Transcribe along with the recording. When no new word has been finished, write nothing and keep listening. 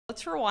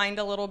Let's rewind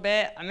a little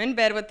bit. I'm in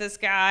bed with this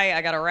guy.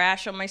 I got a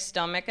rash on my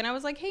stomach. And I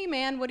was like, hey,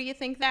 man, what do you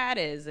think that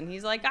is? And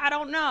he's like, I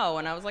don't know.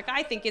 And I was like,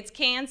 I think it's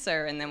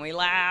cancer. And then we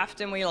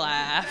laughed and we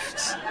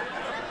laughed.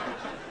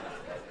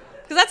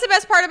 Because that's the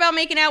best part about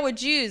making out with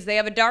Jews. They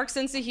have a dark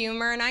sense of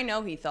humor, and I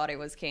know he thought it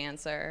was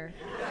cancer.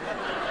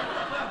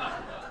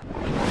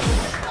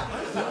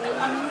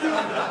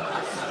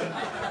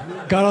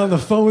 Got on the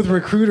phone with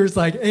recruiters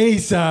like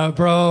ASAP,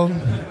 bro.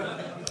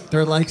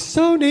 They're like,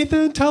 so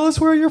Nathan, tell us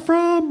where you're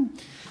from.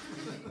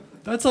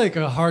 That's like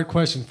a hard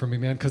question for me,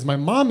 man, because my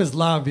mom is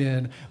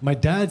Latvian, my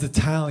dad's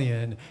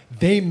Italian.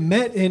 They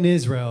met in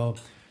Israel.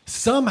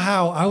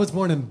 Somehow I was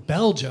born in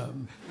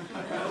Belgium.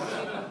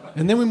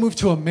 And then we moved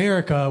to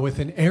America with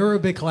an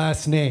Arabic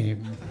last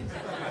name.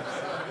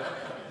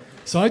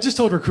 So I just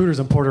told recruiters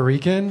I'm Puerto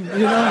Rican, you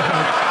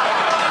know?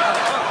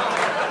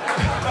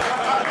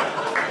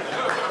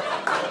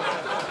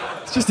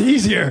 It's just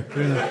easier.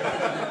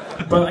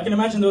 But I can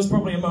imagine there was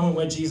probably a moment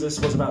where Jesus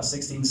was about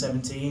 16,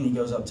 17. He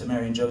goes up to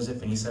Mary and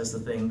Joseph and he says the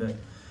thing that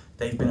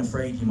they've been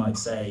afraid he might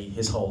say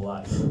his whole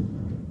life.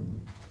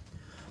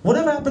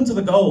 Whatever happened to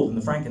the gold and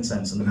the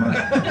frankincense and the myrrh?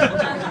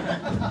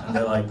 And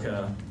they're like,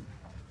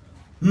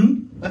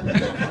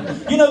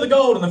 You know the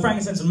gold and the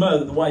frankincense and myrrh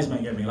that the wise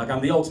men gave me? Like,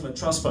 I'm the ultimate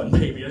trust fund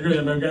baby. I'm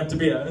going to have to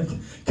be a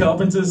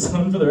carpenter's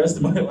son for the rest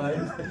of my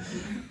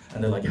life.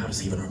 And they're like, how does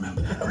he even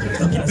remember that? Okay, he's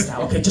looking at us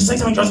now. Okay, just say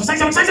something, Joseph. Say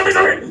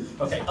something.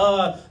 Okay,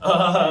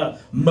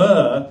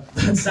 myrrh.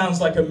 That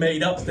sounds like a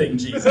made-up thing,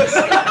 Jesus.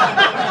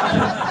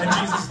 And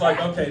Jesus is like,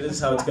 okay, this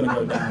is how it's gonna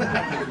go down.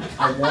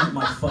 I want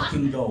my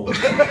fucking gold,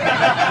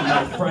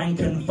 my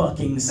franken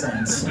fucking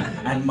cents,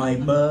 and my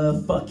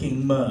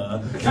fucking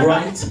myrrh.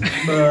 Right,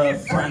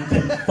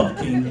 franken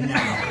fucking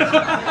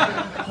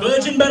now.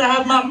 Virgin better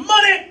have my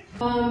money.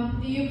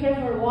 Do you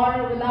prefer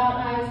water without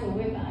ice or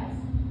with ice?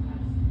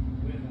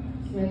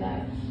 With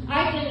ice.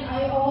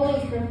 I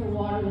always prefer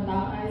water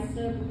without ice,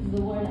 sir, because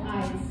the word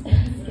ice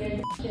scared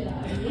the shit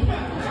out of me.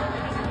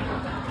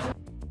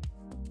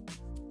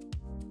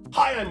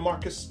 Hi, I'm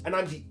Marcus, and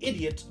I'm the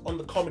idiot on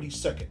the comedy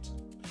circuit.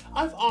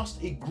 I've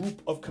asked a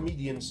group of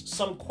comedians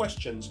some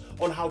questions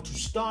on how to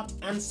start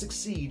and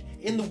succeed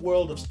in the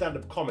world of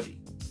stand-up comedy.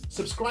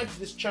 Subscribe to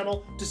this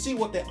channel to see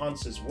what their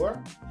answers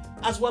were,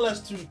 as well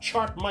as to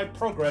chart my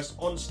progress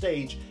on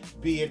stage,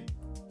 be it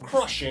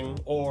crushing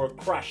or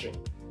crashing.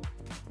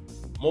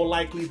 More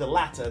likely the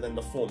latter than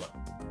the former.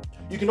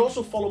 You can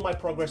also follow my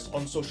progress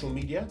on social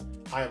media.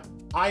 I am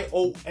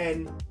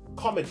ION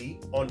Comedy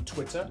on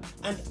Twitter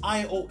and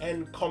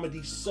ION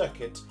Comedy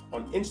Circuit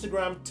on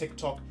Instagram,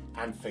 TikTok,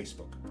 and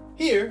Facebook.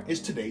 Here is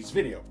today's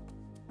video.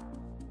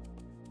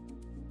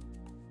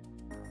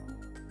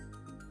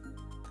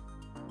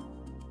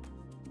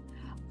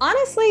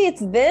 Honestly,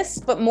 it's this,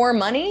 but more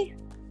money.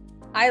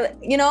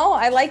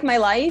 I like my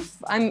life.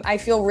 I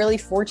feel really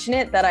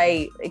fortunate that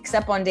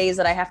except on days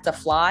that I have to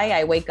fly,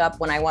 I wake up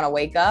when I want to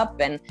wake up,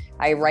 and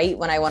I write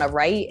when I want to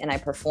write, and I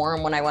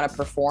perform when I want to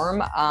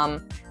perform.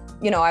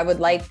 I would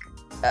like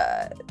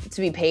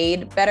to be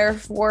paid better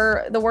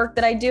for the work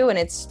that I do, and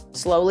it's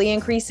slowly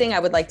increasing. I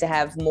would like to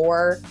have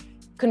more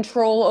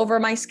control over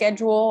my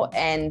schedule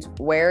and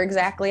where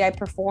exactly I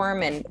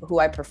perform and who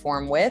I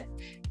perform with.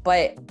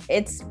 But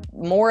it's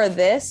more of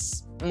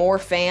this, more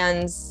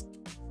fans.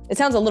 It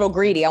sounds a little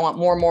greedy. I want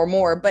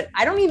more, but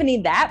I don't even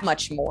need that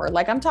much more.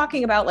 Like, I'm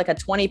talking about like a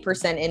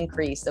 20%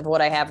 increase of what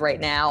I have right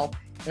now.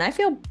 And I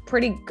feel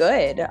pretty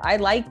good. I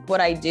like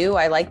what I do.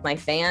 I like my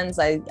fans.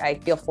 I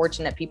feel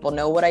fortunate people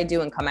know what I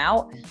do and come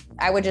out.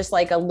 I would just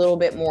like a little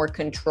bit more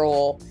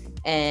control.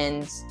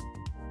 And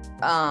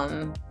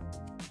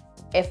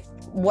if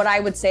what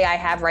I would say I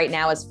have right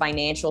now is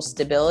financial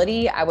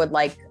stability, I would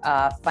like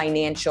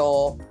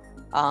financial,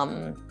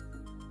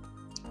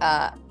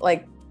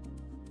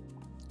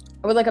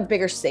 I would like a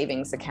bigger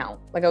savings account.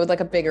 Like, I would like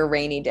a bigger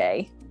rainy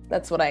day.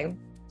 That's what I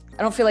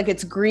don't feel like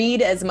it's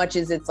greed as much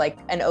as it's like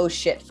an oh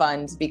shit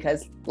fund,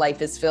 because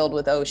life is filled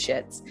with oh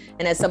shits.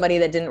 And as somebody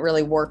that didn't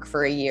really work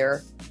for a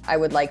year, I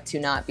would like to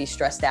not be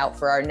stressed out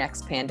for our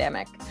next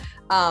pandemic.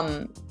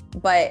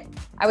 But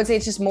I would say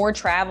it's just more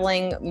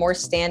traveling, more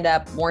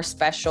stand-up, more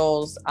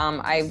specials.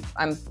 I'm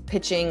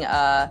pitching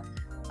a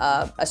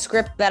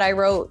script that I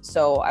wrote,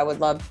 so I would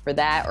love for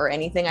that or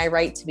anything I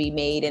write to be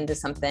made into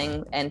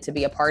something and to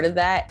be a part of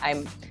that.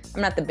 I'm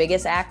not the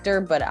biggest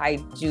actor, but I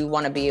do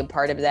want to be a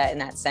part of that in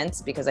that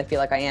sense, because I feel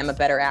like I am a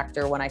better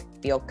actor when I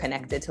feel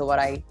connected to what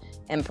I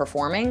am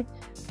performing.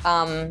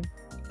 But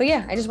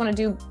yeah, I just want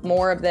to do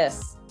more of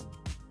this.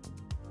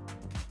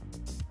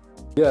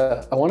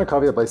 Yeah, I want to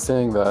caveat by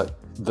saying that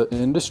the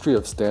industry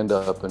of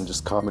stand-up and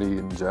just comedy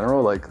in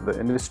general, like, the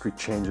industry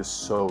changes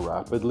so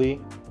rapidly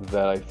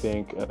that I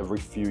think every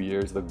few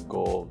years the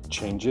goal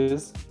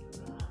changes.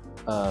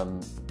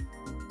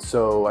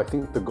 So I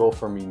think the goal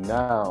for me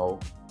now,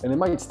 and it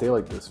might stay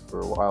like this for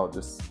a while,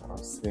 just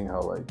seeing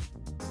how, like,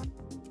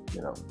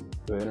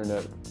 the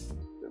internet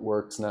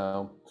works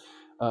now.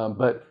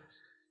 But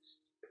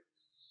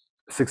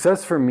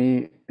success for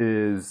me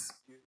is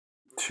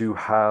to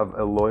have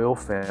a loyal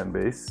fan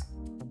base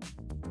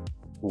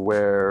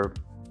where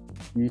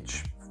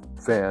each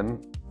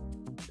fan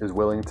is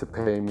willing to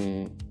pay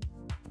me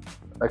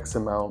X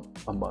amount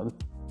a month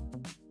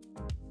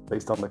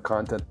based on the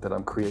content that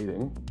I'm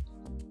creating.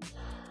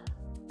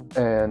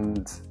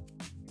 And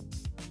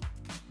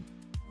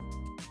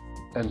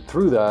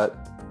through that,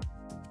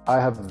 I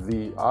have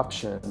the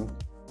option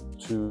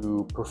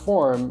to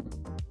perform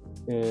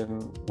in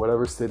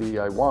whatever city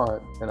I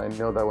want, and I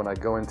know that when I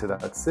go into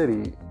that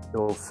city,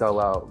 it'll sell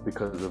out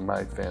because of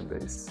my fan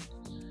base.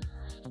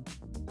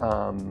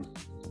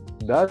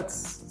 That's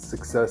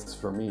success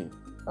for me,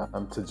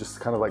 to just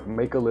kind of like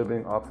make a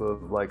living off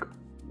of like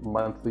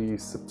monthly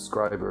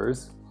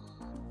subscribers,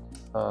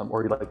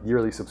 or like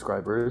yearly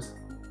subscribers,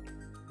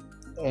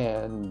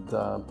 and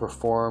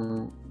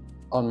perform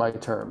on my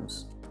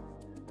terms,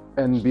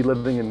 and be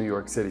living in New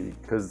York City,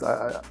 because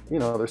I you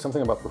know, there's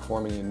something about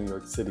performing in New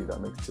York City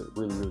that makes it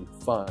really, really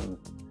fun.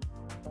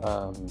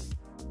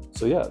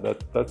 So yeah,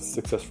 that's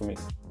success for me.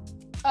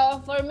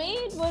 For me,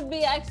 it would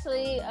be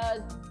actually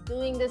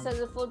doing this as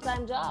a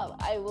full-time job.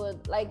 I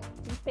would like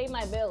to pay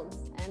my bills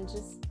and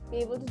just be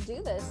able to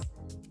do this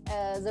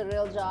as a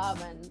real job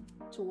and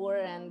tour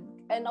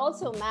and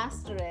also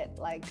master it.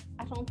 Like,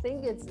 I don't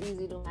think it's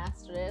easy to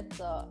master it.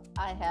 So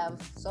I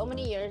have so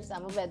many years.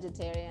 I'm a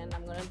vegetarian.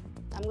 I'm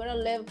gonna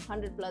live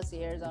 100+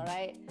 years. All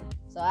right.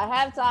 So I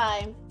have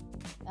time.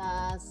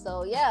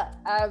 So yeah,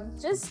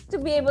 just to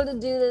be able to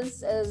do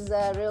this as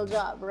a real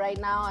job. Right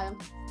now,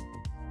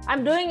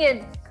 I'm doing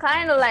it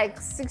kind of like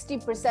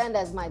 60%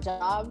 as my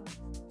job.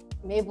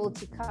 I'm able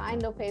to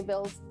kind of pay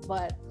bills,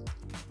 but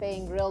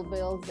paying real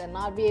bills and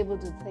not be able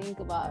to think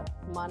about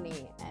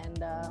money.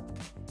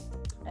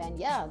 And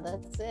yeah,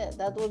 that's it.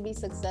 That would be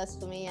success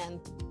for me,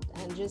 and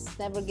just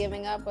never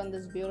giving up on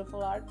this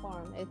beautiful art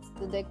form. It's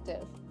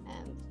addictive,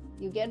 and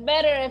you get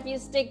better if you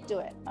stick to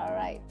it. All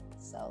right,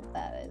 so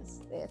that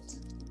is it.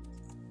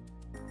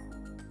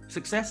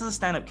 Success as a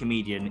stand-up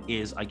comedian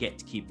is I get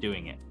to keep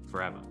doing it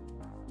forever.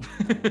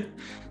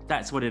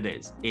 That's what it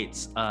is.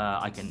 It's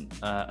I can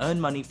earn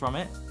money from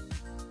it,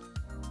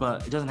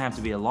 but it doesn't have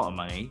to be a lot of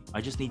money.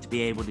 I just need to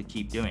be able to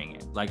keep doing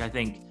it. Like, I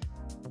think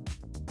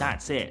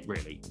that's it,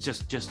 really.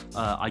 Just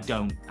I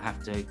don't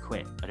have to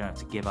quit. I don't have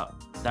to give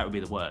up. That would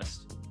be the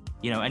worst,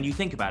 you know. And you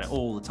think about it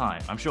all the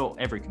time. I'm sure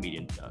every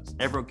comedian does.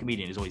 Every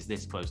comedian is always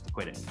this close to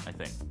quitting, I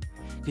think,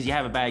 because you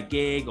have a bad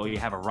gig or you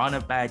have a run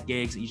of bad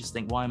gigs and you just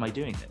think, why am I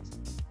doing this?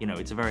 You know,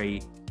 it's a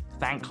very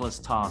thankless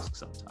task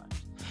sometimes.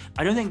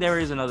 I don't think there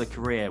is another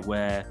career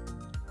where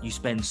you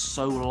spend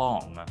so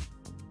long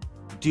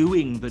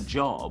doing the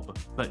job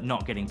but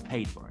not getting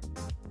paid for it.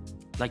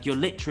 Like, you're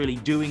literally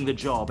doing the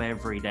job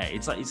every day.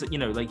 It's like you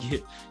know, like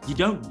you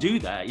don't do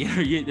that.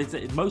 You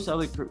know, most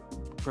other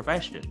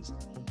professions,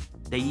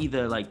 they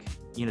either, like,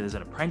 you know, there's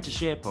an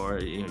apprenticeship or,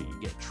 you know,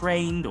 you get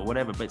trained or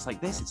whatever. But it's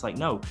like this. It's like,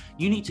 no,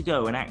 you need to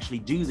go and actually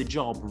do the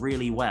job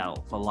really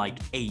well for like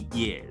 8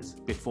 years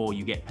before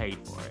you get paid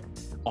for it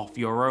off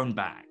your own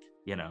back.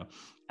 You know,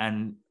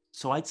 and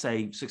so I'd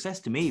say success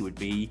to me would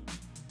be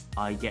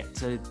I get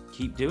to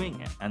keep doing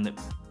it, and that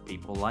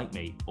people like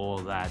me,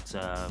 or that,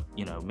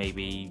 you know,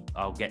 maybe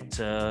I'll get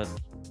to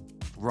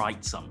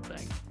write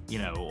something, you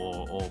know,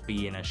 or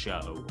be in a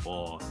show,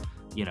 or,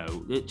 you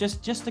know,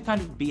 just to kind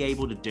of be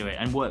able to do it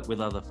and work with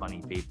other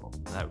funny people.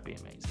 That would be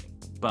amazing.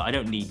 But I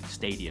don't need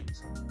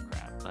stadiums and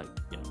crap. Like,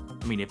 you know,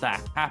 I mean, if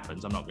that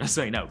happens, I'm not going to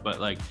say no,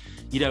 but like,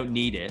 you don't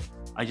need it.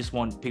 I just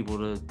want people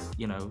to,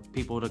 you know,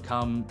 people to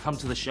come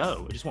to the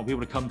show. I just want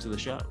people to come to the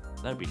show.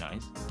 That'd be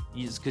nice.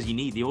 Because you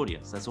need the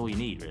audience. That's all you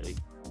need, really.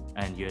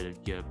 And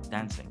you're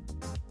dancing.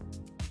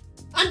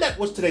 And that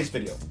was today's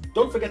video.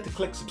 Don't forget to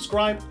click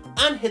subscribe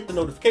and hit the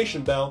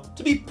notification bell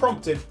to be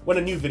prompted when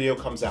a new video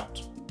comes out.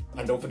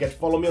 And don't forget to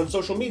follow me on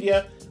social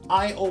media,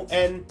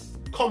 ION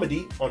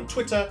Comedy on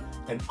Twitter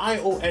and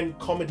ION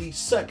Comedy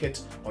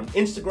Circuit on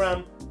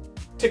Instagram,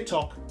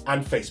 TikTok,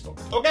 and Facebook.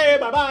 Okay,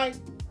 bye-bye.